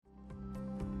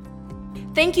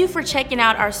Thank you for checking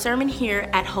out our sermon here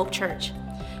at Hope Church.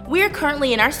 We are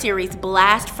currently in our series,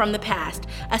 Blast from the Past,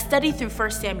 a study through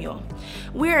 1 Samuel.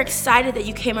 We are excited that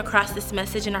you came across this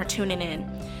message and are tuning in.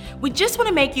 We just want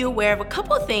to make you aware of a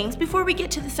couple of things before we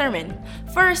get to the sermon.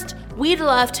 First, we'd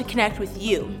love to connect with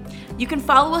you. You can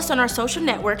follow us on our social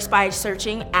networks by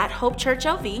searching at Hope Church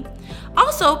LV.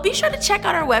 Also, be sure to check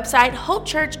out our website,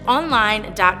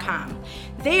 hopechurchonline.com.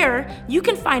 There, you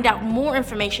can find out more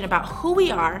information about who we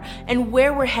are and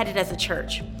where we're headed as a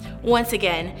church. Once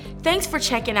again, thanks for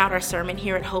checking out our sermon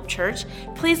here at Hope Church.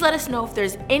 Please let us know if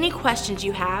there's any questions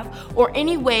you have or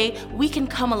any way we can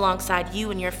come alongside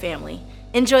you and your family.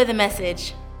 Enjoy the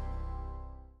message.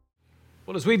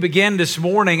 Well, as we begin this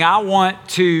morning, I want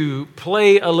to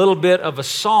play a little bit of a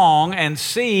song and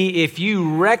see if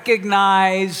you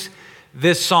recognize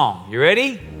this song. You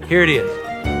ready? Here it is.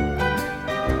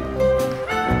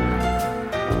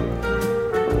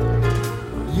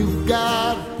 You've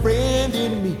got a friend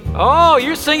in me. Oh,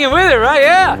 you're singing with it, right?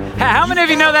 Yeah. How many of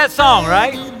you know that song,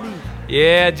 right?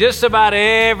 Yeah, just about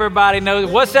everybody knows.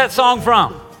 What's that song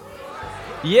from?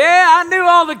 Yeah, I knew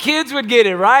all the kids would get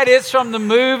it, right? It's from the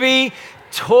movie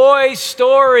Toy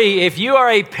Story. If you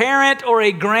are a parent or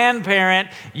a grandparent,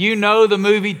 you know the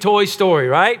movie Toy Story,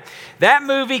 right? That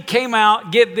movie came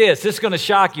out, get this is going to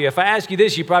shock you. If I ask you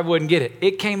this, you probably wouldn't get it.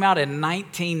 It came out in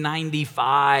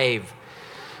 1995.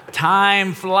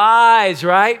 Time flies,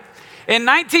 right? In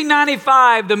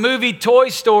 1995, the movie Toy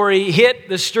Story hit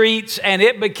the streets and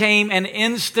it became an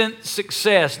instant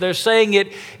success. They're saying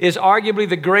it is arguably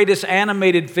the greatest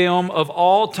animated film of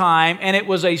all time, and it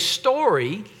was a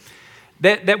story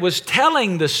that was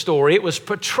telling the story. It was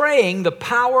portraying the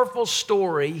powerful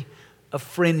story of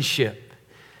friendship.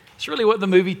 It's really what the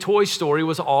movie Toy Story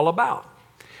was all about.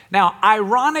 Now,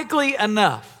 ironically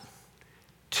enough,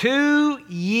 2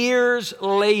 years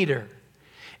later,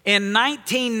 in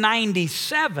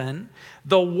 1997,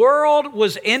 the world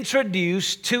was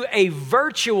introduced to a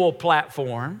virtual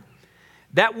platform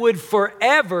that would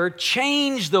forever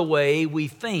change the way we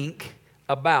think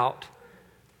about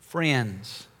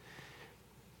friends.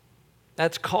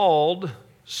 That's called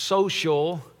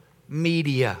social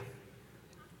media.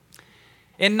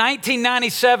 In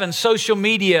 1997, social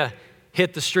media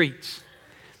hit the streets.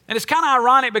 And it's kind of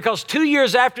ironic because 2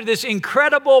 years after this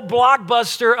incredible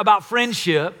blockbuster about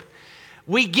friendship,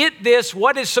 we get this,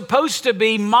 what is supposed to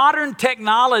be modern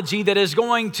technology that is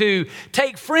going to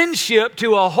take friendship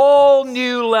to a whole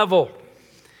new level.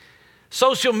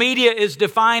 Social media is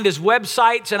defined as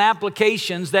websites and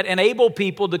applications that enable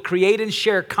people to create and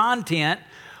share content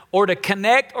or to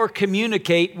connect or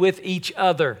communicate with each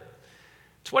other.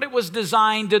 It's what it was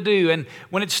designed to do. And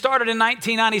when it started in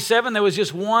 1997, there was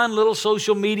just one little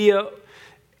social media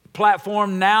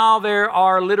platform. Now there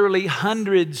are literally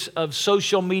hundreds of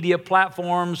social media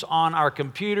platforms on our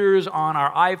computers, on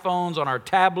our iPhones, on our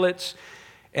tablets,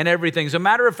 and everything. As a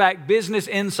matter of fact, Business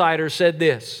Insider said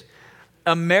this: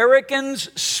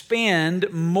 Americans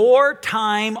spend more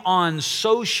time on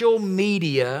social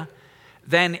media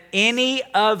than any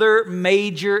other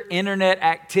major internet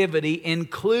activity,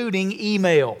 including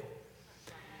email.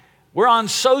 We're on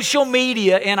social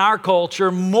media in our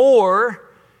culture more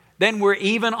than we're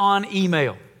even on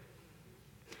email.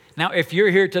 Now, if you're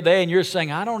here today and you're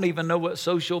saying, I don't even know what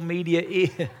social media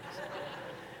is,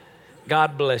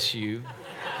 God bless you.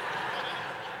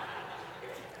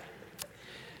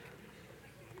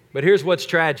 But here's what's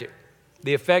tragic.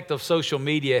 The effect of social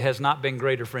media has not been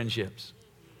greater friendships.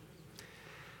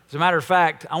 As a matter of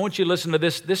fact, I want you to listen to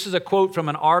this. This is a quote from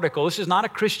an article. This is not a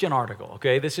Christian article,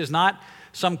 okay? This is not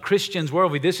some Christian's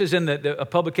worldview. This is in a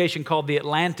publication called The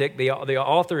Atlantic. The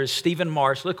author is Stephen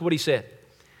Marsh. Look what he said.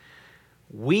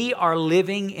 We are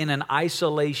living in an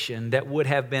isolation that would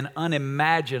have been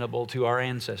unimaginable to our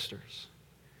ancestors.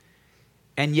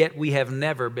 And yet we have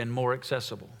never been more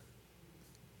accessible.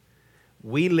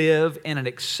 We live in an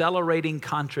accelerating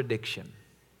contradiction.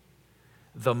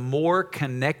 The more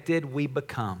connected we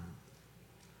become,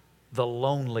 the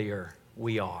lonelier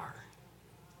we are.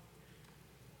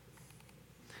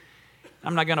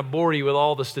 I'm not going to bore you with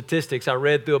all the statistics. I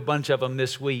read through a bunch of them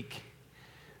this week.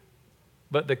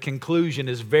 But the conclusion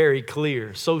is very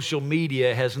clear. Social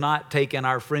media has not taken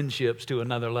our friendships to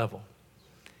another level.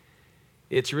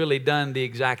 It's really done the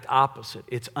exact opposite.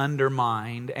 It's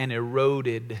undermined and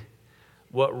eroded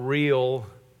what real,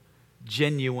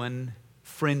 genuine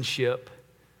friendship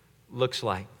looks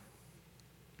like.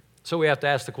 So we have to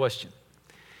ask the question,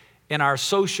 in our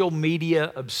social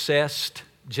media obsessed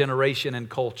generation and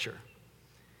culture,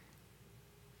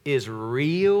 is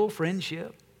real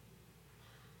friendship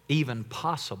even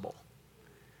possible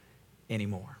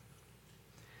anymore?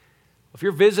 If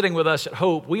you're visiting with us at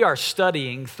Hope, we are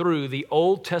studying through the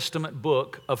Old Testament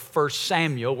book of 1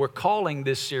 Samuel. We're calling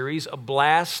this series A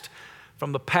Blast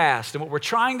from the Past. And what we're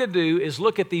trying to do is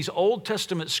look at these Old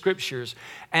Testament scriptures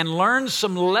and learn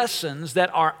some lessons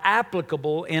that are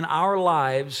applicable in our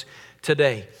lives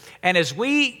today. And as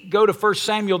we go to 1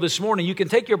 Samuel this morning, you can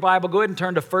take your Bible, go ahead and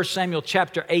turn to 1 Samuel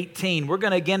chapter 18. We're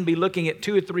going to again be looking at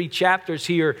 2 or 3 chapters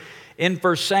here in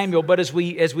 1 Samuel. But as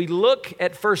we look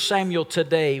at 1 Samuel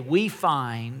today, we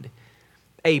find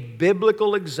a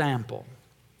biblical example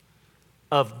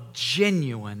of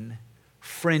genuine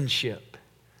friendship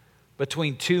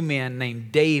between two men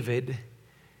named David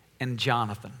and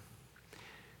Jonathan.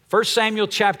 1 Samuel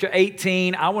chapter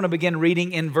 18, I want to begin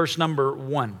reading in verse number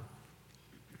 1.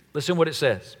 Listen what it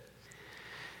says.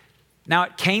 Now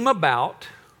it came about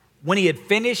when he had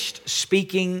finished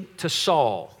speaking to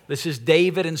Saul. This is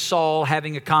David and Saul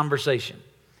having a conversation.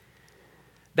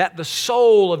 That the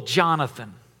soul of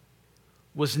Jonathan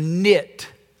was knit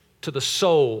to the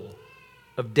soul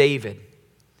of David.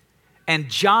 And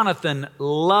Jonathan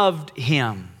loved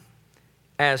him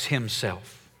as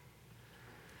himself.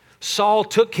 Saul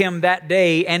took him that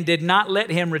day and did not let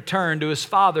him return to his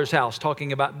father's house,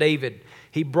 talking about David.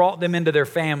 He brought them into their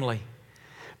family.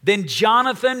 Then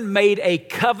Jonathan made a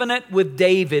covenant with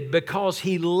David because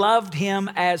he loved him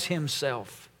as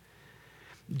himself.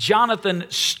 Jonathan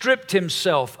stripped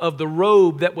himself of the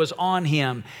robe that was on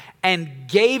him and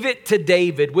gave it to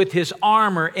David with his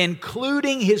armor,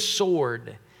 including his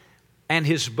sword and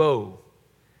his bow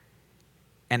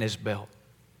and his belt.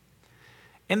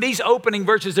 In these opening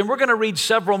verses, and we're going to read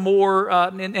several more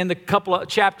in the couple of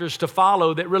chapters to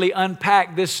follow that really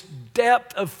unpack this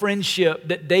depth of friendship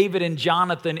that David and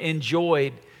Jonathan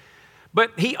enjoyed.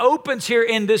 But he opens here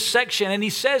in this section and he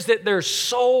says that their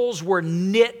souls were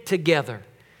knit together.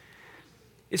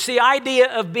 It's the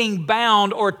idea of being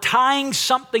bound or tying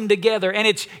something together. And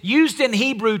it's used in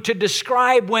Hebrew to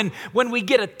describe when we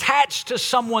get attached to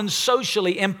someone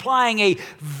socially, implying a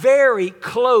very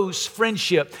close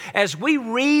friendship. As we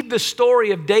read the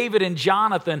story of David and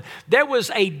Jonathan, there was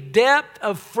a depth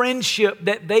of friendship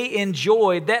that they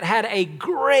enjoyed that had a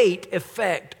great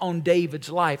effect on David's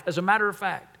life. As a matter of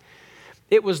fact,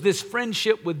 it was this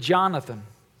friendship with Jonathan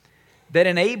that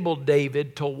enabled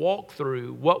David to walk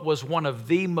through what was one of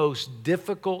the most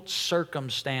difficult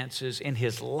circumstances in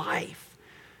his life,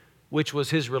 which was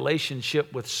his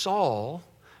relationship with Saul,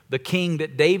 the king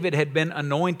that David had been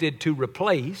anointed to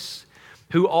replace,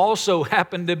 who also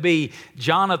happened to be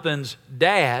Jonathan's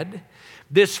dad.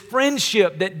 This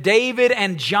friendship that David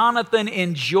and Jonathan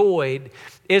enjoyed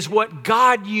is what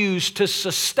God used to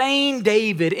sustain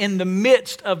David in the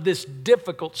midst of this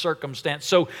difficult circumstance.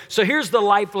 So here's the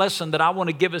life lesson that I want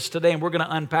to give us today, and we're going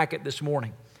to unpack it this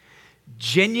morning.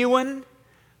 Genuine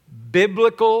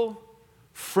biblical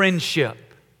friendship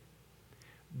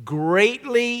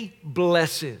greatly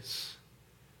blesses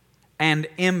and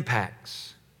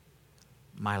impacts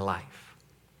my life.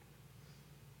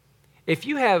 If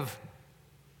you have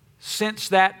sensed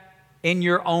that in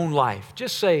your own life,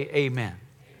 just say amen.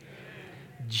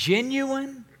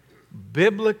 Genuine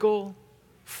biblical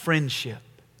friendship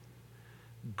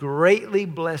greatly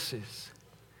blesses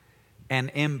and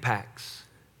impacts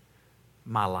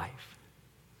my life.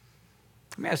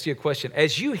 Let me ask you a question.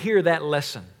 As you hear that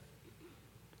lesson,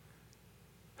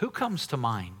 who comes to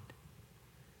mind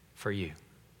for you?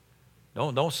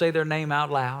 Don't say their name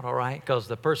out loud, all right? Because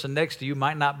the person next to you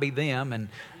might not be them, and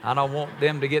I don't want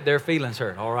them to get their feelings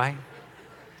hurt, all right?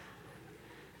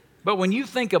 But when you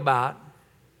think about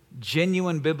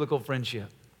genuine biblical friendship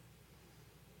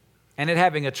and it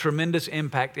having a tremendous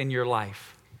impact in your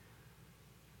life,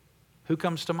 who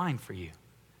comes to mind for you?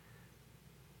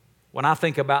 When I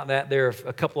think about that, there are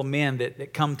a couple of men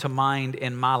that come to mind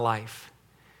in my life.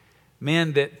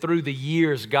 Men that through the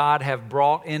years God have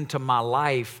brought into my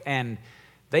life, and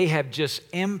they have just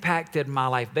impacted my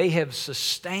life. They have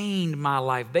sustained my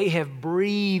life. They have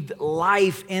breathed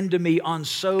life into me on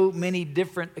so many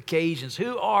different occasions.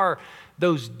 Who are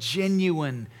those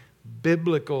genuine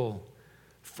biblical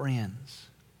friends?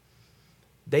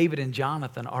 David and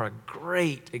Jonathan are a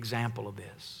great example of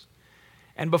this.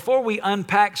 And before we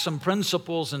unpack some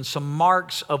principles and some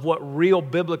marks of what real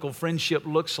biblical friendship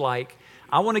looks like,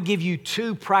 I want to give you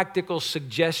 2 practical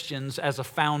suggestions as a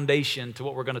foundation to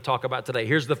what we're going to talk about today.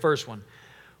 Here's the first one.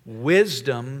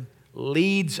 Wisdom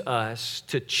leads us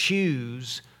to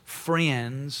choose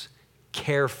friends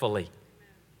carefully.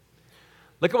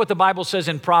 Look at what the Bible says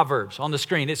in Proverbs on the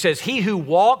screen. It says, he who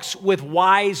walks with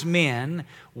wise men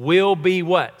will be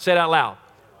what? Say it out loud.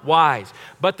 Wise.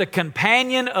 But the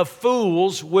companion of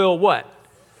fools will what?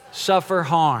 Suffer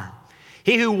harm.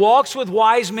 He who walks with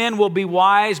wise men will be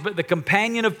wise, but the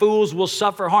companion of fools will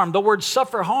suffer harm. The word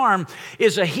suffer harm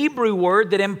is a Hebrew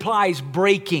word that implies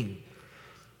breaking,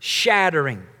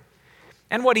 shattering.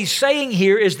 And what he's saying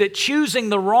here is that choosing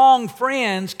the wrong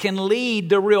friends can lead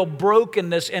to real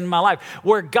brokenness in my life.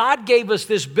 Where God gave us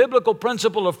this biblical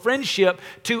principle of friendship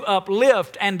to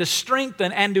uplift and to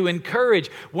strengthen and to encourage,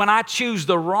 when I choose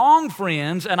the wrong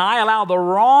friends and I allow the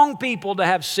wrong people to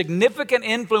have significant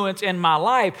influence in my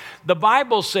life, the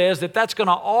Bible says that that's going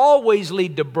to always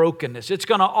lead to brokenness. It's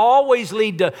going to always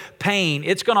lead to pain.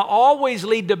 It's going to always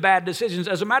lead to bad decisions.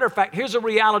 As a matter of fact, here's a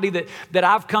reality that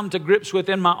I've come to grips with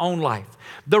in my own life.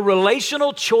 The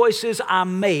relational choices I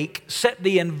make set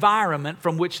the environment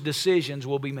from which decisions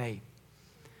will be made.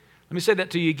 Let me say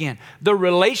that to you again. The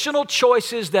relational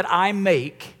choices that I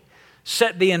make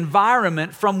set the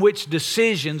environment from which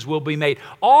decisions will be made.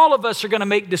 All of us are going to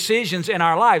make decisions in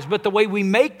our lives, but the way we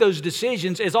make those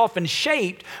decisions is often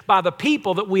shaped by the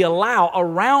people that we allow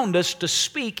around us to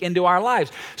speak into our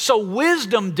lives. So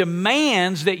wisdom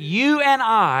demands that you and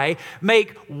I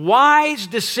make wise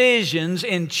decisions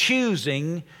in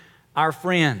choosing our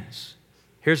friends.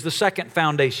 Here's the second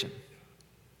foundation.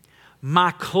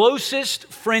 My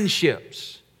closest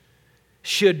friendships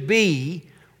should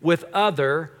be with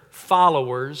other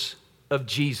followers of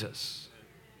Jesus.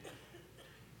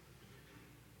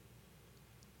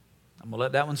 I'm going to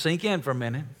let that one sink in for a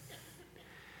minute.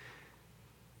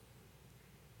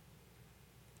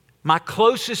 My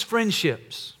closest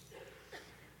friendships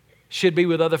should be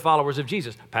with other followers of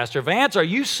Jesus. Pastor Vance, are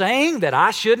you saying that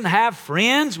I shouldn't have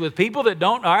friends with people that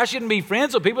don't, or I shouldn't be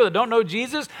friends with people that don't know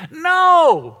Jesus?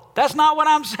 No, that's not what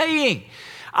I'm saying.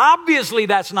 Obviously,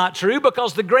 that's not true,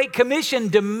 because the Great Commission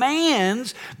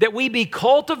demands that we be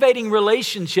cultivating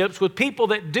relationships with people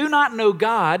that do not know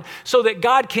God, so that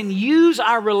God can use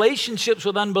our relationships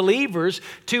with unbelievers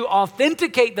to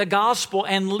authenticate the gospel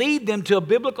and lead them to a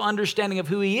biblical understanding of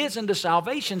who He is and to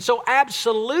salvation. So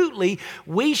absolutely,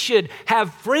 we should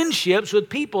have friendships with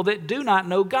people that do not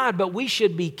know God, but we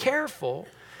should be careful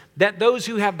that those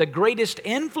who have the greatest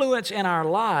influence in our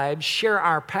lives share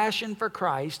our passion for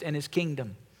Christ and His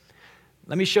kingdom.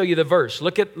 Let me show you the verse.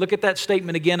 Look at that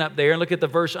statement again up there, and look at the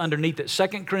verse underneath it.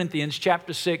 2 Corinthians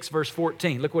chapter 6, verse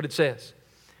 14. Look what it says.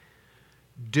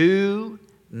 Do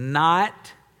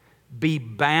not be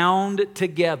bound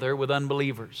together with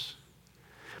unbelievers.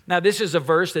 Now, this is a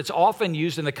verse that's often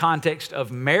used in the context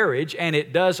of marriage, and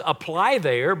it does apply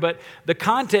there, but the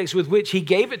context with which he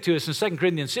gave it to us in 2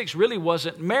 Corinthians 6 really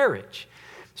wasn't marriage.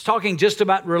 It's talking just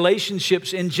about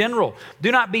relationships in general.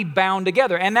 Do not be bound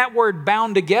together. And that word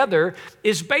bound together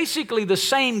is basically the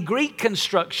same Greek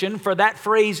construction for that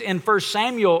phrase in 1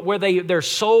 Samuel where their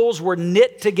souls were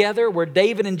knit together, where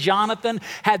David and Jonathan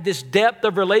had this depth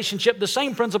of relationship. The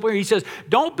same principle here. He says,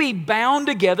 don't be bound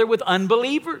together with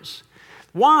unbelievers.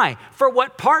 Why? For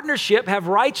what partnership have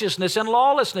righteousness and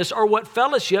lawlessness, or what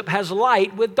fellowship has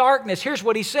light with darkness? Here's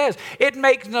what he says. It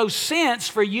makes no sense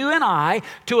for you and I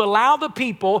to allow the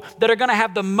people that are going to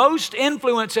have the most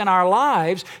influence in our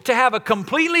lives to have a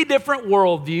completely different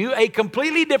worldview, a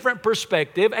completely different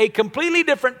perspective, a completely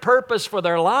different purpose for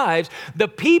their lives. The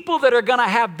people that are going to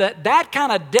have that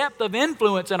kind of depth of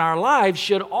influence in our lives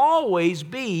should always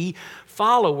be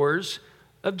followers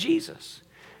of Jesus.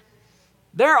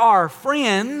 There are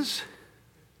friends,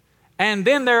 and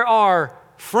then there are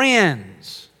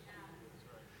friends.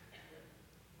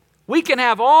 We can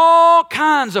have all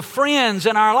kinds of friends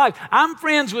in our life. I'm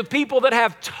friends with people that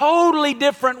have totally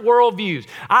different worldviews.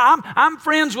 I'm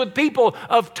friends with people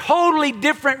of totally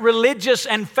different religious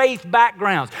and faith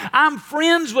backgrounds. I'm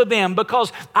friends with them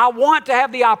because I want to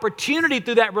have the opportunity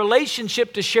through that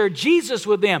relationship to share Jesus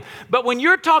with them. But when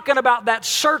you're talking about that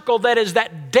circle that is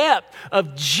that depth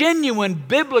of genuine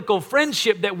biblical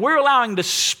friendship that we're allowing to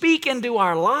speak into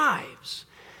our lives,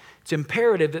 it's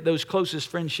imperative that those closest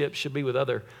friendships should be with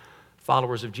other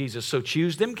followers of Jesus. So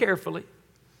choose them carefully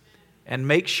and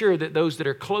make sure that those that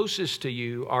are closest to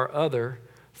you are other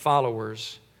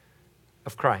followers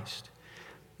of Christ.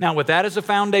 Now, with that as a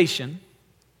foundation,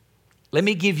 let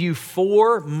me give you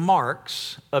 4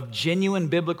 marks of genuine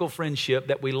biblical friendship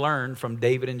that we learned from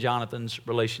David and Jonathan's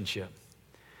relationship.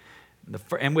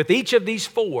 And with each of these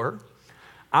 4,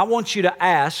 I want you to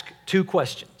ask 2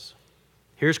 questions.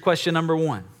 Here's question number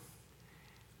 1.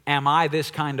 Am I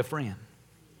this kind of friend?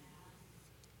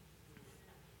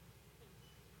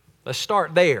 Let's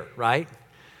start there, right?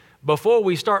 Before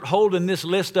we start holding this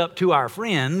list up to our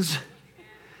friends,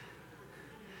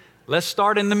 let's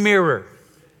start in the mirror.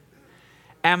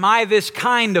 Am I this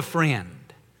kind of friend?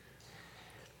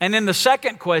 And then the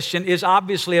second question is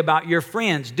obviously about your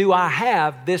friends. Do I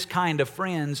have this kind of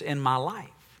friends in my life?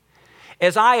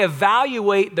 As I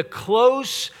evaluate the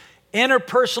close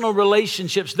interpersonal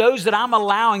relationships, those that I'm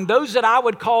allowing, those that I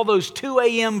would call those 2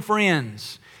 a.m.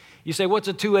 friends. You say, what's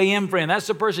a 2 a.m. friend? That's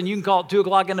the person you can call at 2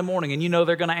 o'clock in the morning and you know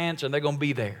they're going to answer and they're going to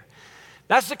be there.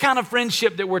 That's the kind of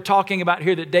friendship that we're talking about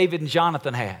here that David and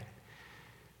Jonathan had.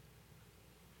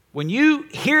 When you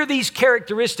hear these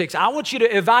characteristics, I want you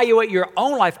to evaluate your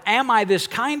own life. Am I this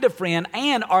kind of friend?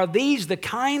 And are these the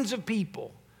kinds of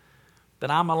people that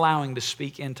I'm allowing to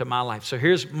speak into my life? So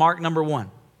here's mark number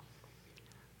 1.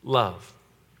 Love.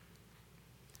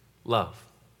 Love.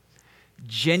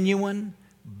 Genuine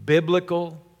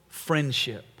biblical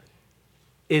friendship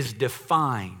is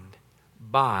defined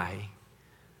by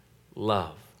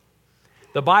love.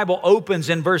 The Bible opens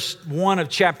in verse 1 of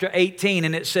chapter 18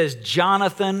 and it says,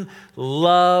 Jonathan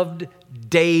loved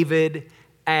David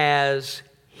as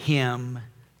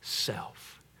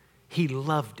himself. He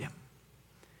loved him.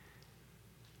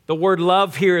 The word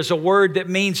love here is a word that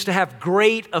means to have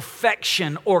great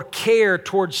affection or care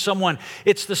towards someone.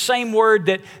 It's the same word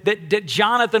that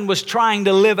Jonathan was trying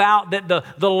to live out that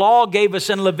the law gave us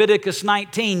in Leviticus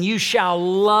 19. You shall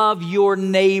love your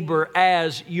neighbor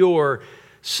as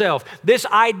yourself. This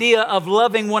idea of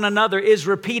loving one another is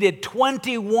repeated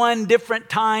 21 different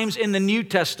times in the New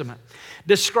Testament,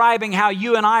 describing how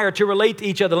you and I are to relate to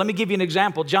each other. Let me give you an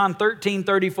example. John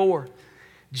 13:34.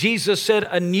 Jesus said,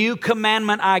 a new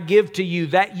commandment I give to you,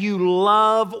 that you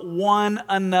love one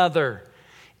another,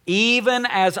 even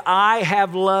as I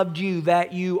have loved you,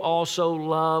 that you also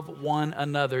love one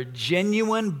another.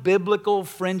 Genuine biblical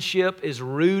friendship is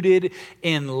rooted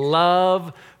in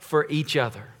love for each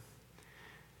other.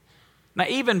 Now,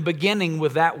 even beginning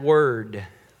with that word,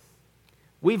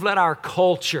 we've let our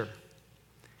culture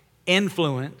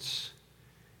influence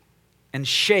and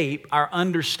shape our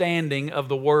understanding of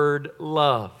the word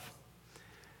love.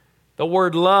 The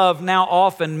word love now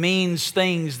often means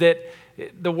things that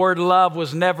the word love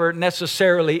was never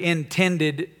necessarily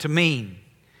intended to mean.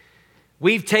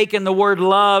 We've taken the word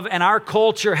love and our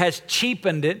culture has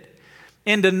cheapened it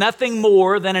into nothing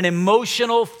more than an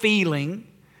emotional feeling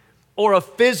or a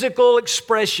physical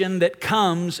expression that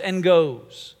comes and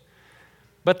goes.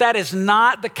 But that is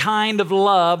not the kind of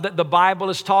love that the Bible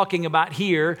is talking about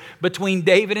here between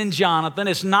David and Jonathan.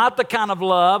 It's not the kind of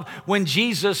love when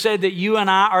Jesus said that you and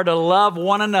I are to love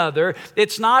one another.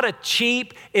 It's not a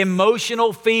cheap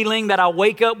emotional feeling that I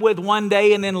wake up with one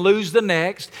day and then lose the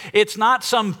next. It's not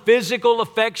some physical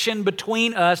affection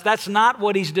between us. That's not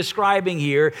what he's describing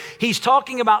here. He's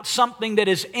talking about something that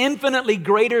is infinitely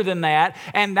greater than that.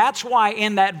 And that's why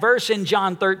in that verse in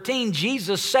John 13,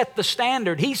 Jesus set the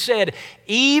standard. He said,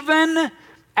 even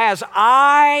as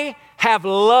I have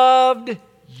loved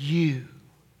you.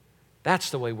 That's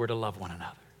the way we're to love one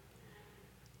another.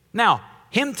 Now,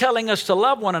 him telling us to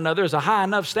love one another is a high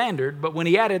enough standard, but when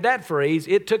he added that phrase,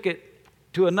 it took it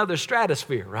to another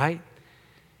stratosphere, right?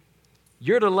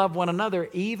 You're to love one another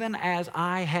even as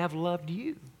I have loved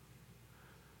you.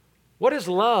 What does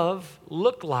love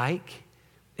look like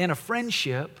in a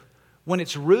friendship when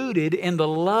it's rooted in the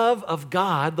love of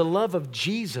God, the love of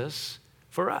Jesus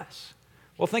for us?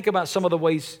 Well, think about some of the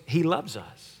ways he loves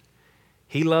us.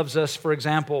 He loves us, for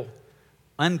example,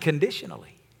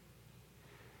 unconditionally.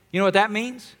 You know what that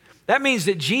means? That means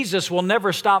that Jesus will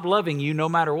never stop loving you no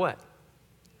matter what.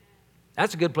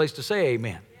 That's a good place to say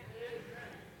amen.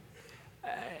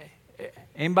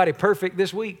 Anybody perfect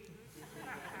this week?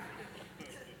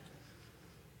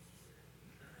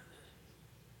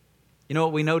 You know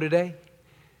what we know today?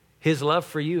 His love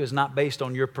for you is not based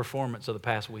on your performance of the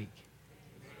past week.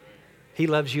 He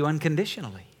loves you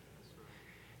unconditionally.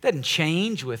 It doesn't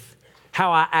change with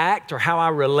how I act or how I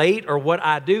relate or what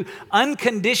I do.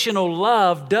 Unconditional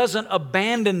love doesn't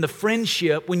abandon the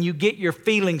friendship when you get your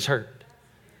feelings hurt.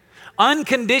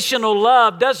 Unconditional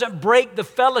love doesn't break the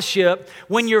fellowship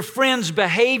when your friend's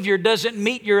behavior doesn't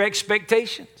meet your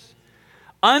expectations.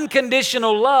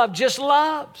 Unconditional love just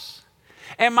loves.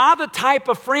 Am I the type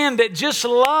of friend that just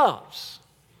loves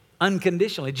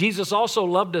unconditionally? Jesus also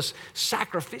loved us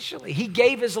sacrificially. He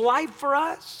gave his life for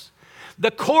us. The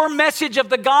core message of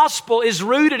the gospel is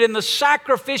rooted in the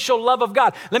sacrificial love of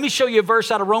God. Let me show you a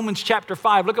verse out of Romans chapter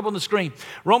 5. Look up on the screen.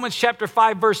 Romans chapter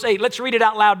 5, verse 8. Let's read it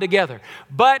out loud together.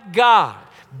 But God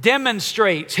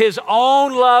demonstrates his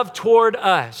own love toward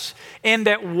us in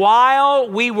that while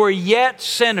we were yet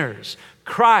sinners,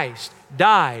 Christ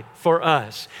died for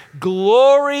us.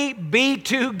 Glory be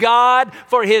to God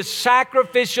for his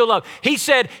sacrificial love. He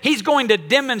said he's going to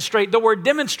demonstrate. The word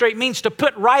demonstrate means to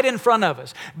put right in front of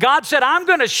us. God said, I'm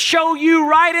going to show you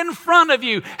right in front of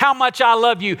you how much I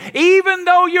love you. Even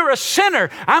though you're a sinner,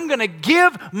 I'm going to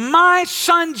give my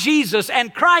son Jesus,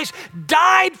 and Christ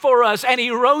died for us and he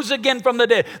rose again from the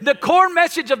dead. The core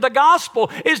message of the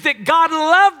gospel is that God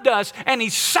loved us and he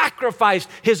sacrificed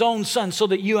his own son so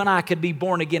that you and I could be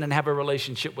born again and have a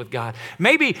relationship with God.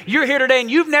 Maybe you're here today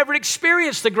and you've never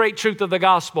experienced the great truth of the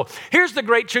gospel. Here's the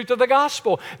great truth of the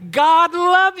gospel. God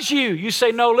loves you. You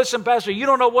say, no, listen, Pastor, you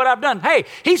don't know what I've done. Hey,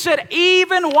 he said,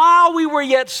 even while we were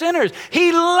yet sinners,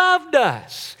 he loved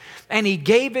us and he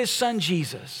gave his son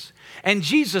Jesus. And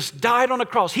Jesus died on a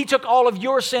cross. He took all of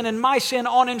your sin and my sin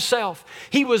on himself.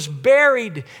 He was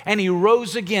buried and he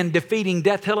rose again, defeating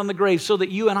death, hell, and the grave so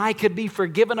that you and I could be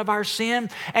forgiven of our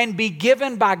sin and be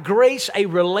given by grace a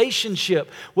relationship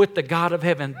with the God of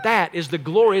heaven. That is the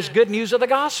glorious good news of the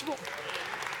gospel.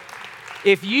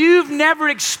 If you've never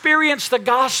experienced the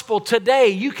gospel today,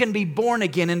 you can be born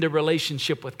again into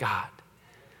relationship with God.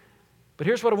 But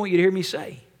here's what I want you to hear me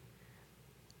say.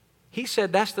 He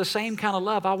said, that's the same kind of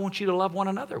love I want you to love one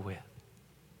another with.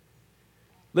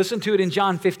 Listen to it in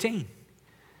John 15.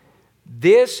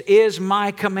 This is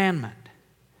my commandment,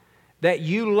 that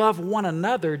you love one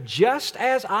another just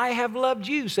as I have loved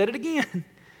you. Said it again.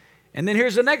 And then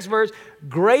here's the next verse.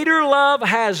 Greater love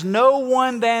has no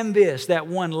one than this, that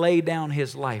one lay down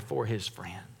his life for his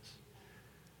friends.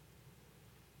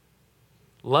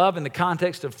 Love in the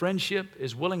context of friendship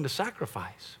is willing to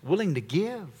sacrifice, willing to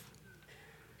give.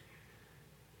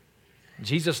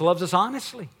 Jesus loves us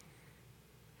honestly.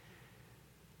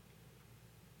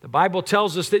 The Bible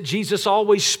tells us that Jesus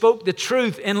always spoke the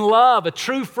truth in love. A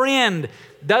true friend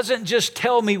doesn't just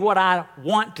tell me what I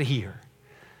want to hear.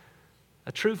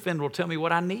 A true friend will tell me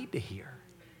what I need to hear.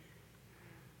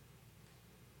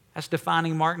 That's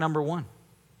defining mark number one.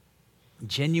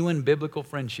 Genuine biblical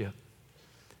friendship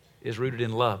is rooted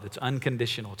in love. It's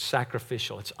unconditional, it's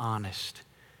sacrificial, it's honest.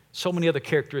 So many other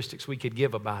characteristics we could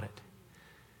give about it.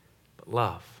 But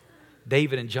love.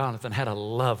 David and Jonathan had a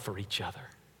love for each other.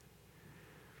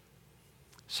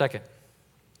 Second,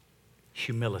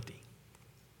 humility.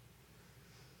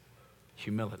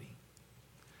 Humility.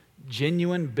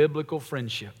 Genuine biblical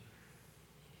friendship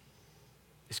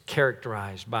is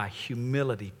characterized by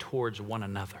humility towards one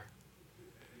another.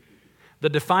 The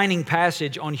defining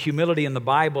passage on humility in the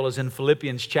Bible is in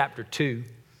Philippians chapter 2.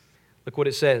 Look what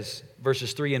it says,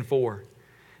 verses 3 and 4.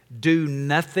 Do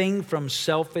nothing from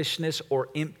selfishness or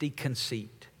empty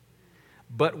conceit,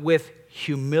 but with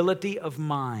humility of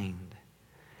mind,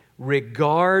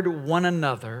 regard one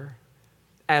another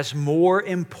as more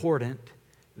important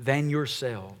than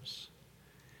yourselves.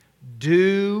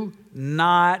 Do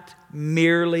not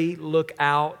merely look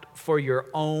out for your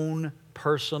own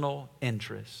personal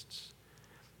interests,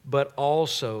 but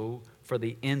also for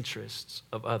the interests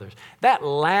of others. That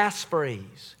last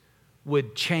phrase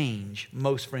would change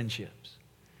most friendships.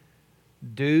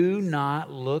 Do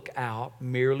not look out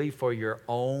merely for your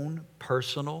own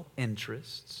personal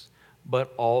interests,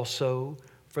 but also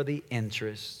for the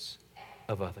interests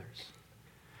of others.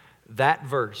 That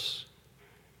verse,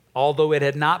 although it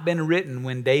had not been written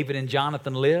when David and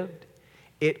Jonathan lived,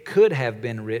 it could have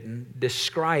been written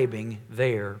describing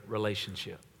their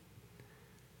relationship.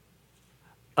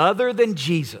 Other than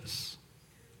Jesus,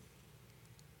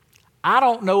 I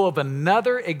don't know of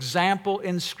another example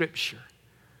in Scripture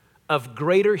of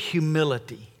greater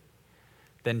humility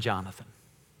than Jonathan.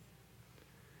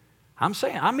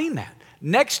 I mean that.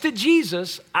 Next to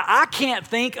Jesus, I can't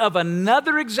think of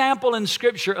another example in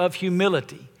Scripture of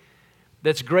humility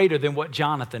that's greater than what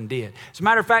Jonathan did. As a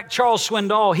matter of fact, Charles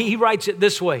Swindoll, he writes it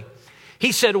this way.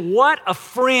 He said, what a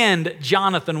friend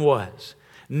Jonathan was.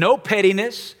 No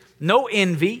pettiness, no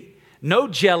envy, no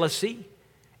jealousy.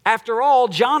 After all,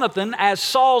 Jonathan, as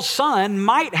Saul's son,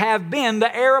 might have been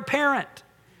the heir apparent.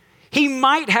 He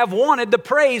might have wanted the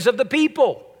praise of the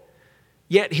people.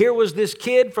 Yet here was this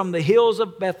kid from the hills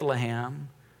of Bethlehem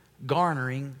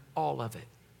garnering all of it.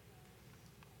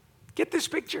 Get this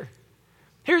picture.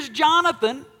 Here's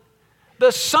Jonathan,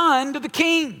 the son to the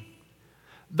king,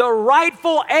 the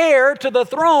rightful heir to the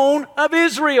throne of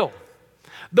Israel,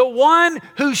 the one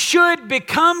who should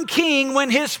become king when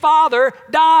his father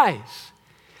dies.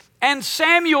 And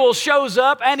Samuel shows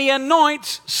up and he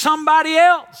anoints somebody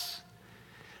else.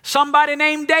 Somebody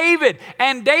named David.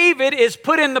 And David is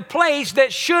put in the place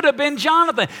that should have been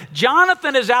Jonathan.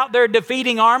 Jonathan is out there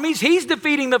defeating armies. He's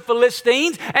defeating the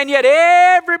Philistines. And yet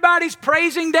everybody's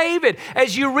praising David.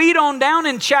 As you read on down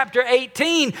in chapter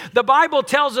 18, the Bible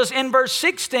tells us in verse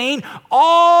 16,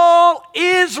 all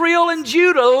Israel and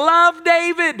Judah love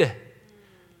David.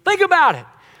 Think about it.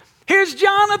 Here's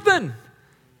Jonathan.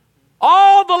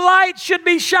 All the lights should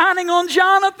be shining on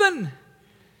Jonathan.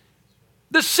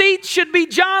 The seats should be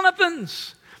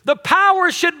Jonathan's. The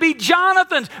power should be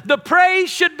Jonathan's. The praise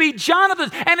should be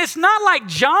Jonathan's. And it's not like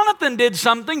Jonathan did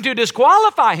something to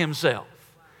disqualify himself.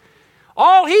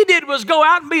 All he did was go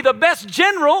out and be the best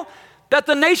general that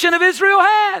the nation of Israel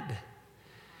had.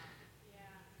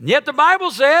 And yet the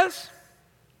Bible says,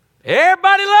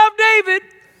 everybody loved David.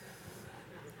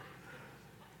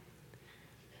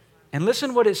 And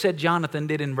listen what it said Jonathan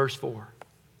did in verse 4.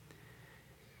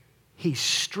 He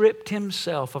stripped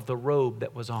himself of the robe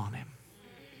that was on him.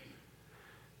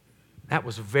 That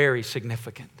was very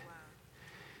significant.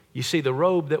 You see, the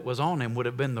robe that was on him would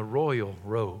have been the royal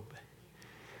robe.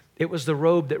 It was the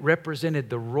robe that represented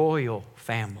the royal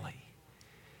family.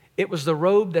 It was the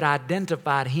robe that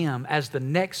identified him as the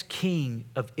next king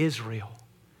of Israel.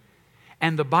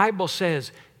 And the Bible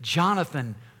says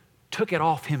Jonathan took it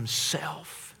off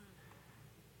himself.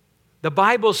 The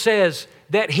Bible says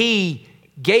that he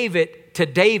gave it to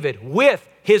David with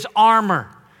his armor,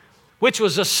 which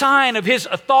was a sign of his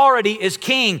authority as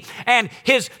king, and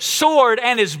his sword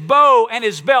and his bow and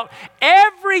his belt.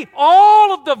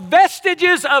 All of the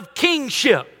vestiges of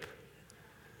kingship.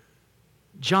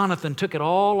 Jonathan took it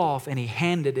all off and he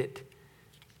handed it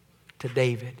to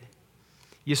David.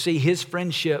 You see, his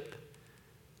friendship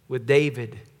with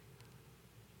David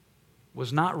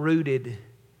was not rooted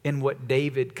in what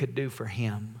David could do for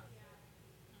him.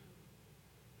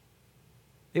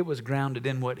 It was grounded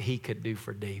in what he could do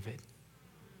for David.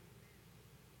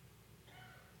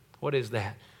 What is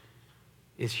that?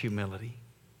 It's humility.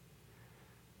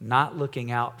 Not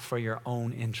looking out for your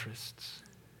own interests,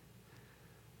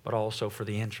 but also for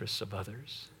the interests of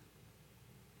others.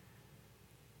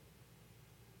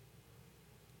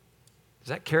 Does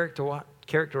that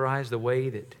characterize the way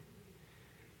that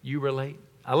you relate?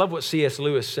 I love what C.S.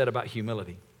 Lewis said about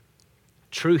humility.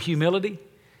 True humility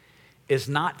is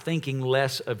not thinking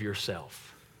less of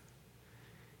yourself.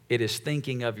 It is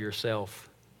thinking of yourself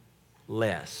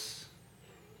less.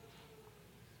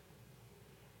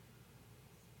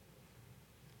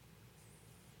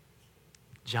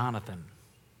 Jonathan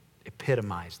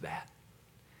epitomized that.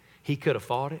 He could have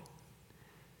fought it,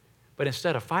 but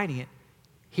instead of fighting it,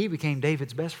 he became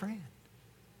David's best friend.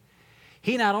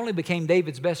 He not only became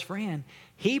David's best friend,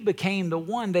 he became the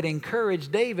one that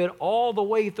encouraged David all the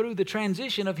way through the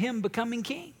transition of him becoming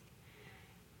king.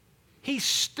 He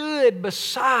stood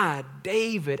beside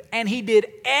David and he did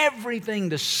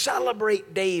everything to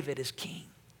celebrate David as king.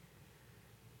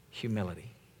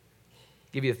 Humility.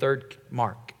 I'll give you a third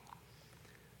mark.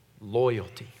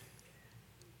 Loyalty.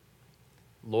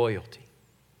 Loyalty.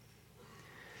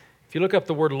 If you look up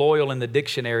the word loyal in the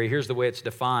dictionary, here's the way it's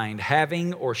defined.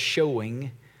 Having or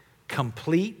showing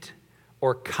complete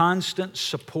or constant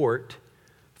support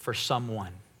for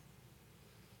someone.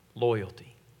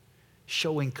 Loyalty.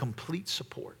 Showing complete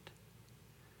support.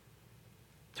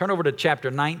 Turn over to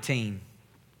chapter 19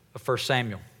 of 1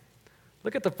 Samuel.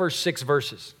 Look at the first 6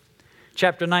 verses.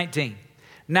 Chapter 19.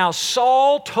 Now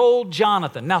Saul told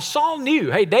Jonathan. Now Saul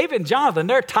knew, hey, David and Jonathan,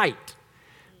 they're tight.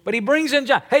 But he brings in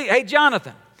Jonathan. Hey,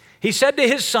 Jonathan. He said to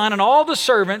his son and all the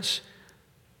servants,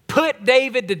 put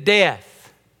David to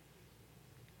death.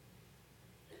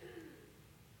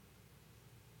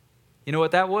 You know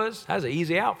what that was? That was an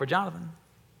easy out for Jonathan.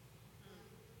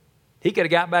 He could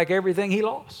have got back everything he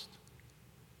lost.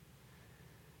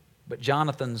 But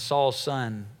Jonathan, Saul's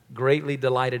son, greatly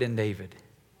delighted in David.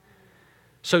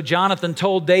 So Jonathan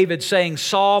told David, saying,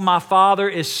 Saul, my father,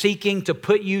 is seeking to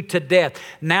put you to death.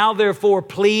 Now, therefore,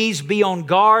 please be on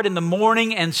guard in the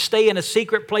morning and stay in a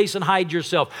secret place and hide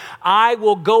yourself. I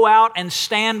will go out and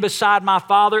stand beside my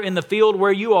father in the field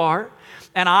where you are,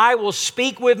 and I will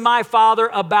speak with my father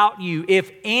about you.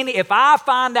 If I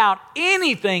find out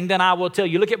anything, then I will tell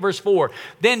you. Look at verse 4.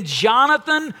 Then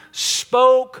Jonathan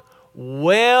spoke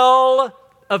well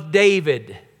of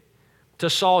David to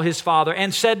Saul his father,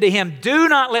 and said to him, do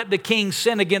not let the king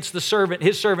sin against his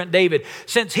servant David,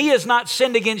 since he has not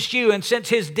sinned against you, and since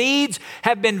his deeds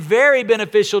have been very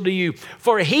beneficial to you.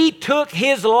 For he took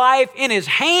his life in his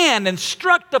hand and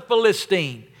struck the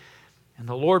Philistine. And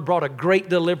the Lord brought a great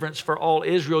deliverance for all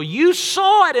Israel. You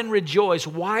saw it and rejoiced.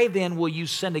 Why then will you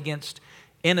sin against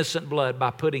innocent blood by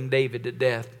putting David to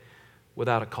death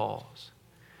without a cause?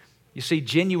 You see,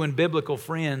 genuine biblical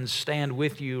friends stand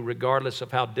with you regardless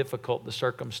of how difficult the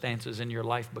circumstances in your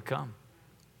life become.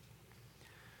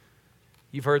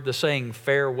 You've heard the saying,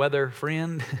 fair weather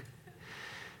friend.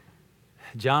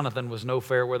 Jonathan was no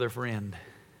fair weather friend.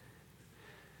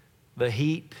 The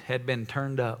heat had been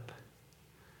turned up.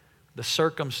 The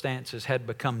circumstances had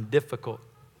become difficult.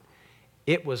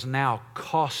 It was now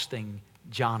costing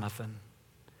Jonathan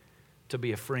to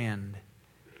be a friend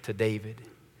to David.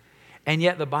 And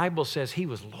yet the Bible says he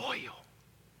was loyal.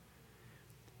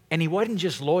 And he wasn't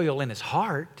just loyal in his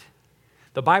heart.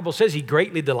 The Bible says he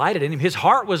greatly delighted in him. His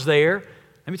heart was there.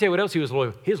 Let me tell you what else he was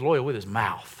loyal. He was loyal with his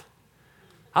mouth.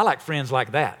 I like friends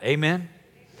like that. Amen?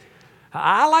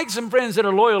 I like some friends that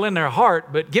are loyal in their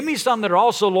heart, but give me some that are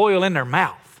also loyal in their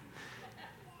mouth.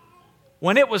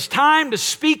 When it was time to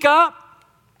speak up,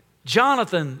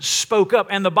 Jonathan spoke up.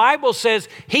 And the Bible says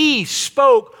he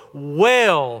spoke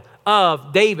well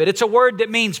of David. It's a word that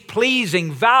means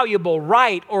pleasing, valuable,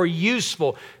 right, or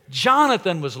useful.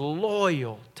 Jonathan was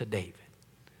loyal to David.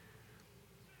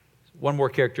 One more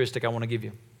characteristic I want to give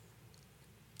you.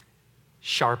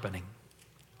 Sharpening.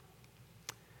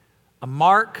 A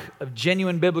mark of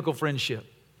genuine biblical friendship.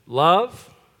 Love,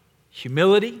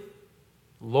 humility,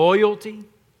 loyalty,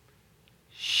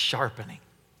 sharpening.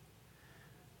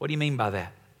 What do you mean by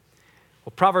that?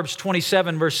 Well, Proverbs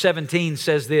 27 verse 17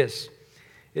 says this.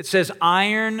 It says,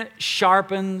 iron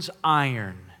sharpens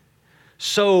iron,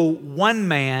 so one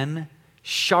man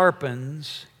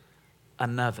sharpens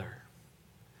another.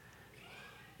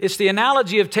 It's the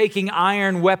analogy of taking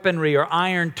iron weaponry or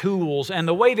iron tools, and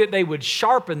the way that they would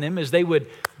sharpen them is they would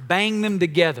bang them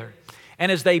together.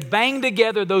 And as they bang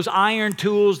together those iron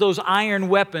tools, those iron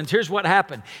weapons, here's what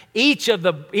happened. Each of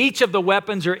the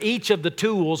weapons or each of the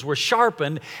tools were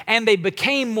sharpened, and they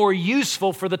became more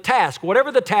useful for the task,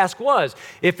 whatever the task was.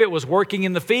 If it was working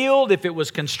in the field, if it was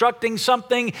constructing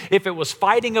something, if it was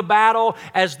fighting a battle,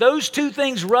 as those two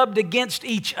things rubbed against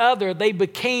each other, they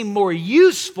became more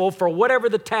useful for whatever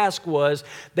the task was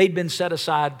they'd been set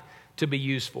aside to be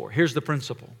used for. Here's the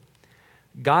principle.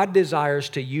 God desires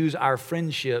to use our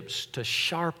friendships to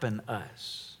sharpen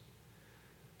us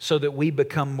so that we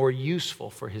become more useful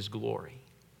for His glory.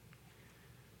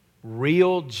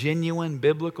 Real, genuine,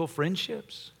 biblical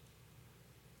friendships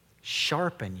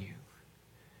sharpen you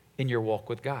in your walk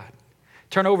with God.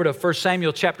 Turn over to 1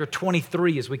 Samuel chapter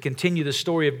 23 as we continue the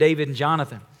story of David and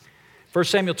Jonathan. 1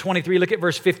 Samuel 23, look at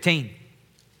verse 15.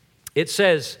 It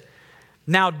says,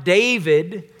 now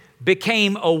David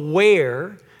became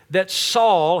aware that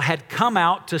Saul had come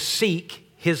out to seek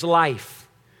his life,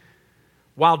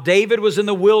 while David was in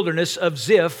the wilderness of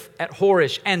Ziph at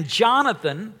Horish. And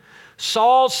Jonathan,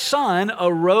 Saul's son,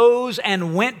 arose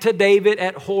and went to David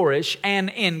at Horish and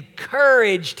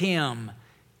encouraged him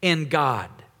in God.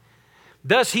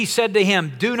 Thus he said to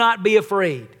him, do not be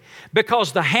afraid,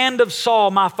 because the hand of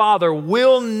Saul, my father,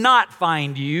 will not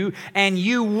find you, and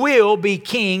you will be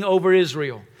king over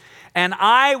Israel. And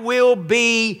I will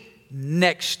be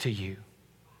next to you.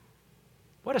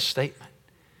 What a statement.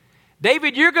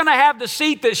 David, you're going to have the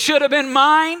seat that should have been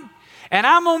mine, and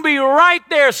I'm going to be right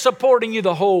there supporting you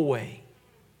the whole way.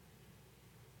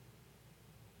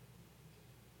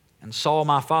 And Saul,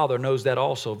 my father, knows that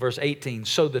also. Verse 18,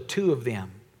 so the two of them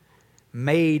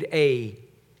made a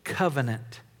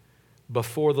covenant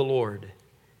before the Lord,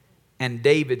 and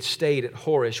David stayed at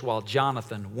Horish while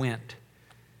Jonathan went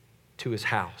to his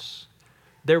house.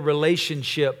 Their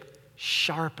relationship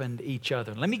sharpened each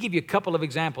other. Let me give you a couple of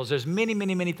examples. There's many,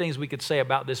 many, many things we could say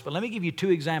about this, but let me give you two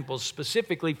examples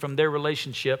specifically from their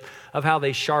relationship of how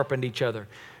they sharpened each other.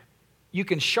 You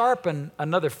can sharpen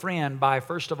another friend by,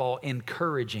 first of all,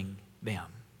 encouraging them.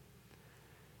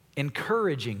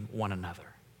 Encouraging one another.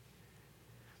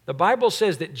 The Bible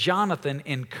says that Jonathan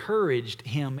encouraged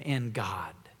him in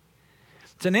God.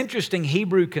 It's an interesting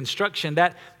Hebrew construction.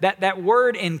 That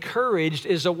word encouraged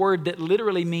is a word that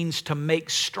literally means to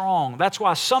make strong. That's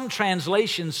why some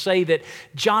translations say that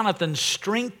Jonathan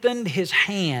strengthened his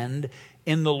hand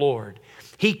in the Lord.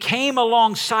 He came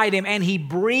alongside him and he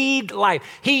breathed life.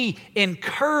 He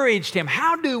encouraged him.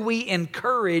 How do we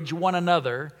encourage one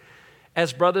another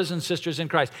as brothers and sisters in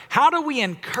Christ? How do we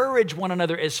encourage one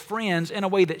another as friends in a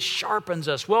way that sharpens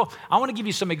us? Well, I want to give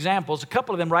you some examples, a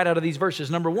couple of them right out of these verses.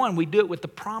 Number one, we do it with the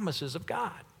promises of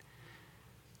God.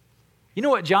 You know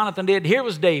what Jonathan did? Here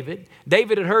was David.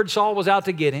 David had heard Saul was out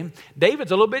to get him.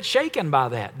 David's a little bit shaken by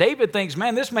that. David thinks,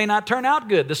 man, this may not turn out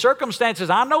good. The circumstances,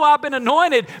 I know I've been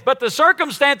anointed, but the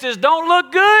circumstances don't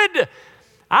look good.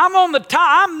 I'm on the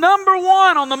top. I'm number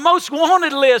one on the most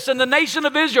wanted list in the nation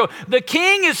of Israel. The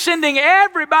king is sending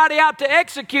everybody out to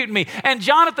execute me. And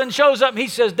Jonathan shows up and he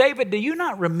says, David, do you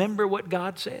not remember what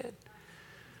God said?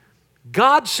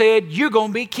 God said, you're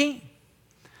going to be king.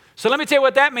 So let me tell you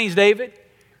what that means, David.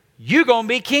 You're going to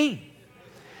be king.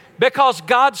 Because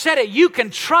God said it. You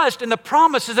can trust in the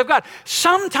promises of God.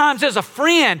 Sometimes as a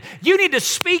friend, you need to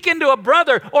speak into a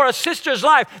brother or a sister's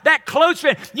life, that close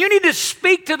friend. You need to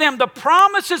speak to them the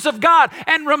promises of God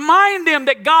and remind them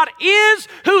that God is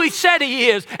who He said He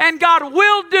is, and God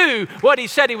will do what He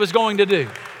said He was going to do.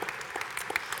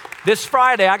 This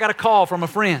Friday, I got a call from a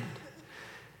friend.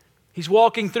 He's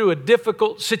walking through a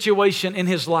difficult situation in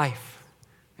his life,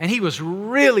 and he was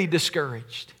really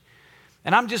discouraged.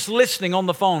 And I'm just listening on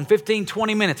the phone, 15,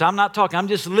 20 minutes. I'm not talking. I'm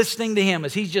just listening to him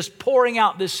as he's just pouring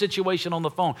out this situation on the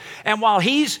phone. And while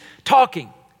he's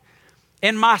talking,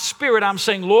 in my spirit, I'm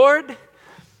saying, Lord,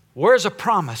 where's a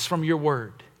promise from your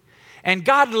word? And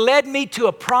God led me to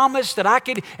a promise that I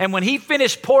could, and when he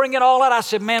finished pouring it all out, I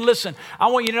said, man, listen, I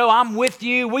want you to know I'm with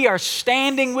you. We are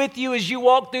standing with you as you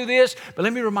walk through this. But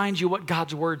let me remind you what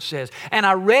God's word says. And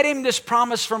I read him this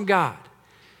promise from God.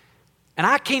 And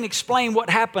I can't explain what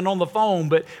happened on the phone,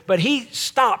 but he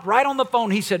stopped right on the phone.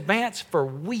 He said, Vance, for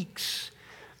weeks,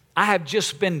 I have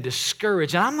just been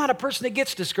discouraged. And I'm not a person that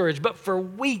gets discouraged, but for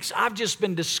weeks, I've just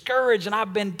been discouraged and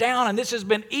I've been down and this has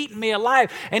been eating me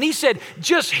alive. And he said,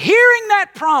 just hearing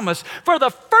that promise for the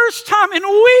first time in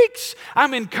weeks,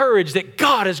 I'm encouraged that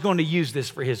God is going to use this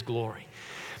for his glory.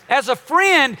 As a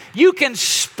friend, you can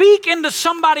speak into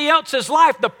somebody else's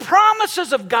life the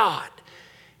promises of God.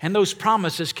 And those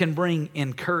promises can bring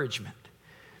encouragement.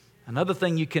 Another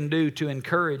thing you can do to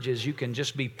encourage is you can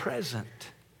just be present.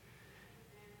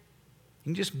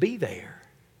 You can just be there.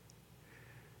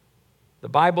 The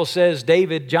Bible says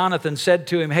Jonathan said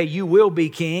to him, hey, you will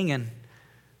be king and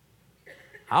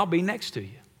I'll be next to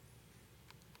you.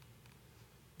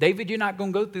 David, you're not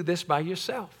going to go through this by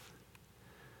yourself.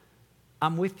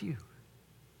 I'm with you.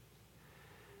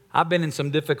 I've been in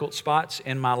some difficult spots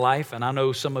in my life, and I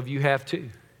know some of you have too.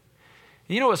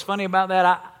 You know what's funny about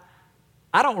that?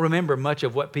 I don't remember much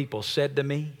of what people said to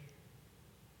me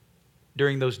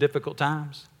during those difficult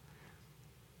times.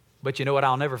 But you know what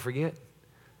I'll never forget?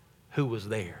 Who was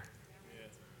there.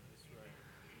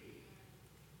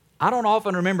 I don't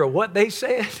often remember what they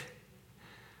said.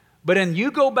 But then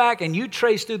you go back and you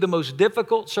trace through the most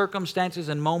difficult circumstances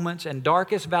and moments and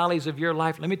darkest valleys of your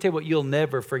life. Let me tell you what you'll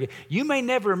never forget. You may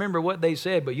never remember what they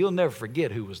said, but you'll never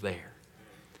forget who was there.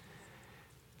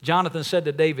 Jonathan said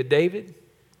to David, David,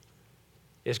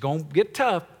 it's going to get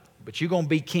tough, but you're going to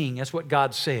be king. That's what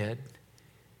God said.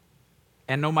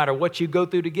 And no matter what you go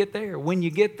through to get there, when you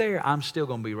get there, I'm still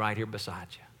going to be right here beside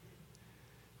you.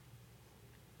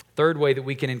 Third way that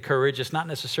we can encourage, it's not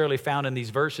necessarily found in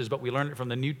these verses, but we learn it from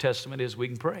the New Testament, is we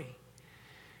can pray.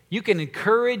 You can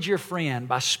encourage your friend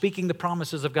by speaking the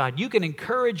promises of God. You can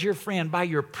encourage your friend by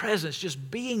your presence, just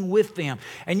being with them.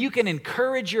 And you can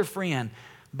encourage your friend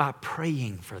by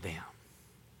praying for them.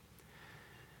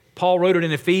 Paul wrote it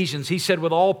in Ephesians. He said,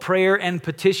 with all prayer and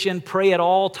petition, pray at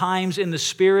all times in the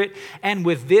Spirit, and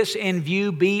with this in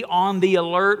view, be on the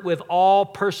alert with all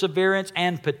perseverance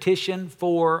and petition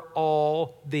for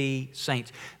all the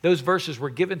saints. Those verses were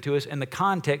given to us in the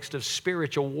context of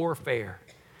spiritual warfare.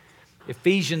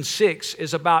 Ephesians 6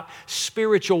 is about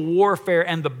spiritual warfare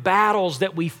and the battles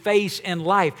that we face in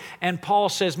life. And Paul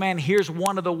says, man, here's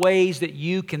one of the ways that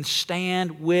you can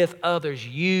stand with others.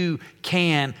 You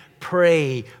can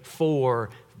pray for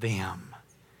them.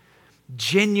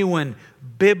 Genuine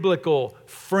biblical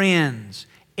friends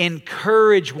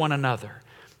encourage one another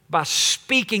by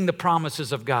speaking the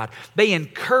promises of God. They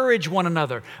encourage one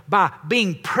another by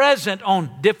being present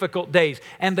on difficult days.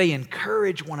 And they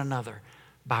encourage one another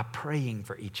by praying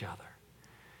for each other.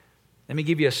 Let me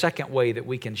give you a second way that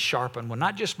we can sharpen one,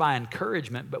 not just by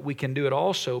encouragement, but we can do it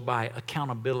also by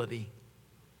accountability.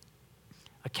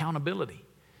 Accountability.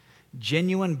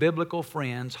 Genuine biblical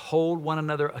friends hold one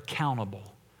another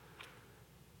accountable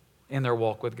in their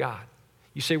walk with God.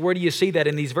 You say, where do you see that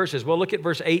in these verses? Well, look at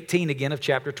verse 18 again of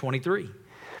chapter 23.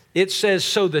 It says,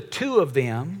 so the two of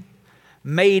them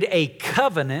made a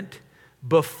covenant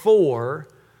before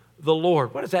the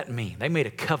Lord. What does that mean? They made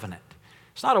a covenant.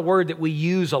 It's not a word that we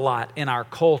use a lot in our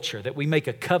culture, that we make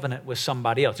a covenant with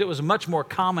somebody else. It was a much more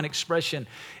common expression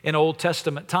in Old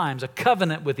Testament times, a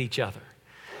covenant with each other.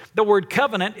 The word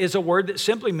covenant is a word that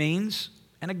simply means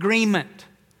an agreement,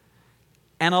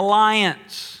 an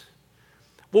alliance.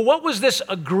 Well, what was this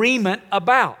agreement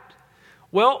about?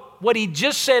 Well, what he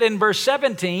just said in verse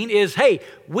 17 is, hey,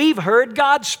 we've heard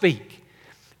God speak.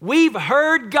 We've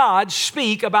heard God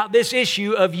speak about this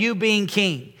issue of you being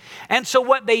king. And so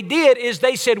what they did is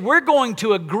they said, we're going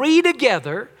to agree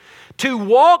together to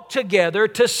walk together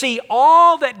to see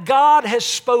all that God has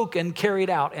spoken carried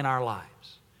out in our lives.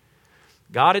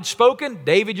 God had spoken,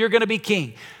 David, you're going to be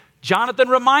king. Jonathan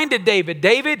reminded David,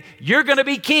 David, you're going to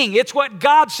be king. It's what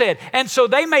God said. And so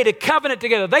they made a covenant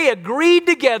together. They agreed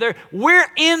together, we're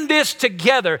in this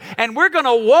together. And we're going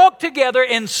to walk together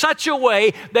in such a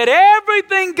way that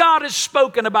everything God has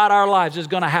spoken about our lives is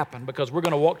going to happen, because we're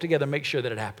going to walk together and make sure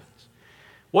that it happens.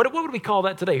 What would we call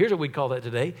that today? Here's what we'd call that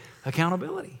today: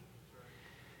 accountability.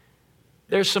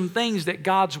 There's some things that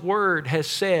God's Word has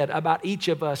said about each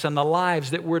of us and the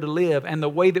lives that we're to live and the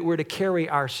way that we're to carry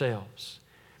ourselves.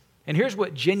 And here's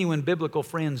what genuine biblical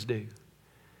friends do.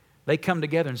 They come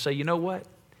together and say, you know what?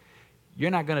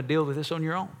 You're not going to deal with this on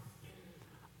your own.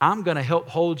 I'm going to help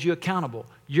hold you accountable.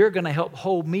 You're going to help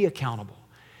hold me accountable.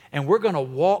 And we're going to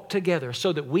walk together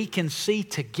so that we can see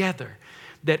together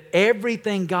that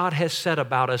everything God has said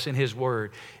about us in His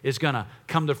Word is going to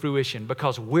come to fruition,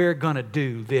 because we're going to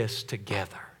do this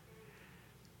together.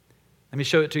 Let me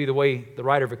show it to you the way the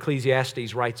writer of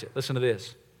Ecclesiastes writes it. Listen to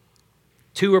this.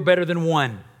 2 are better than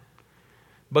 1,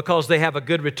 because they have a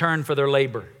good return for their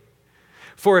labor.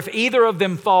 For if either of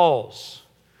them falls,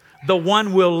 the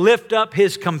one will lift up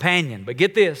his companion. But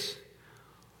get this.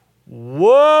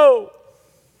 Woe!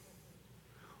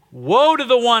 Woe to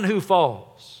the one who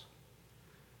falls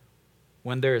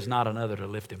when there is not another to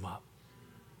lift him up.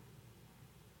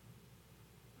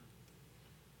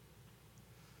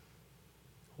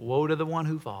 Woe to the one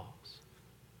who falls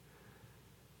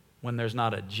when there's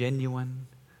not a genuine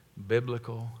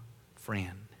biblical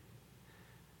friend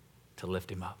to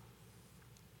lift him up.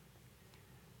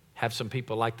 Have some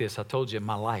people like this. I told you in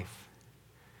my life,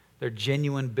 they're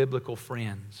genuine biblical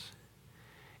friends,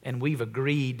 and we've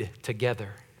agreed together.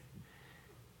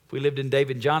 If we lived in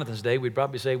David and Jonathan's day, we'd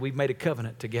probably say we've made a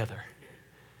covenant together.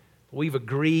 We've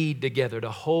agreed together to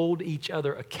hold each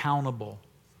other accountable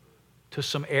to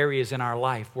some areas in our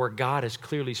life where God has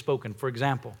clearly spoken. For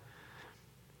example,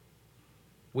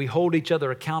 we hold each other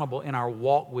accountable in our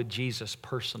walk with Jesus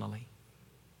personally.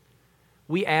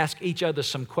 We ask each other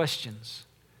some questions.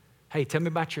 Hey, tell me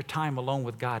about your time alone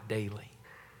with God daily.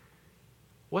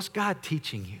 What's God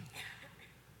teaching you?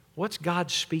 What's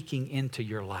God speaking into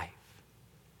your life?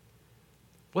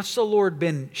 What's the Lord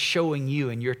been showing you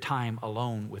in your time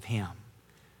alone with Him?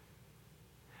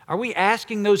 Are we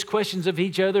asking those questions of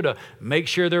each other to make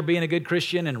sure they're being a good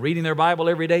Christian and reading their Bible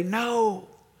every day? No.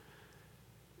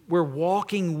 We're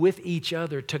walking with each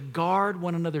other to guard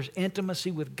one another's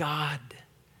intimacy with God,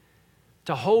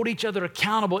 to hold each other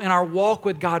accountable in our walk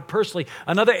with God personally.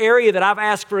 Another area that I've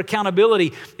asked for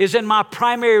accountability is in my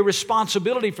primary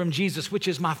responsibility from Jesus, which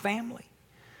is my family.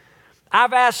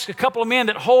 I've asked a couple of men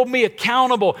that hold me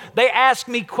accountable. They ask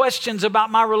me questions about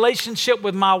my relationship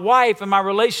with my wife and my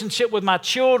relationship with my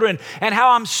children and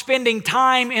how I'm spending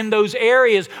time in those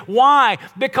areas. Why?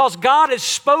 Because God has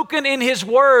spoken in His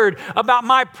Word about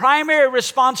my primary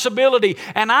responsibility,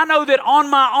 and I know that on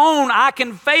my own I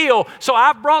can fail. So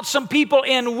I've brought some people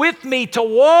in with me to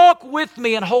walk with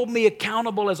me and hold me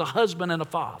accountable as a husband and a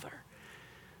father,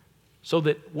 so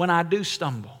that when I do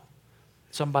stumble,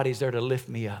 somebody's there to lift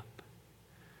me up.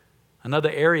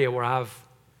 Another area where I've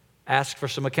asked for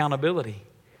some accountability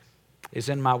is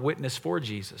in my witness for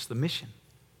Jesus, the mission.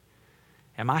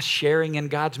 Am I sharing in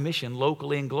God's mission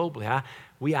locally and globally?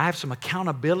 I have some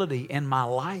accountability in my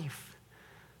life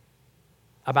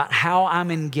about how I'm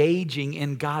engaging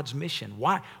in God's mission.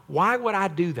 Why would I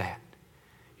do that?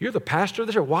 You're the pastor of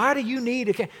the church. Why do you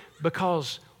need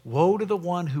Because woe to the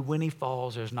one who, when he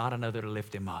falls, there's not another to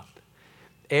lift him up.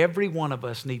 Every one of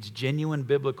us needs genuine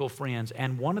biblical friends.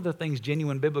 And one of the things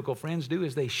genuine biblical friends do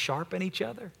is they sharpen each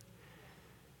other.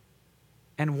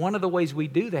 And one of the ways we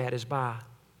do that is by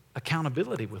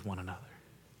accountability with one another.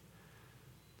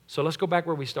 So let's go back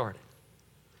where we started.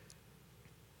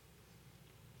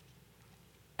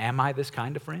 Am I this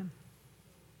kind of friend?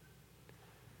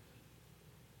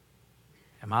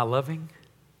 Am I loving,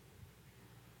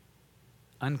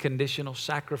 unconditional,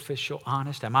 sacrificial,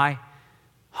 honest? Am I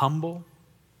humble?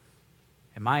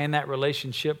 Am I in that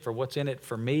relationship for what's in it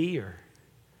for me or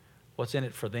what's in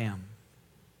it for them?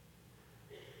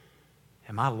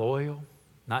 Am I loyal,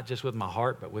 not just with my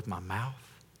heart, but with my mouth?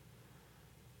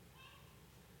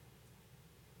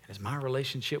 Is my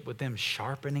relationship with them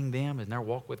sharpening them in their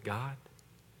walk with God?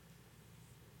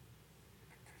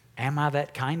 Am I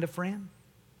that kind of friend?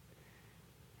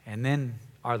 And then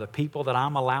are the people that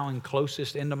I'm allowing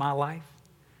closest into my life,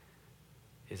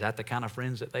 is that the kind of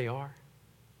friends that they are?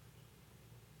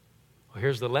 Well,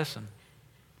 here's the lesson.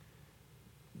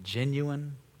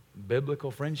 genuine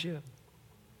biblical friendship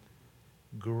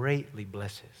greatly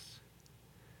blesses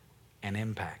and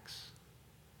impacts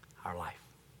our life.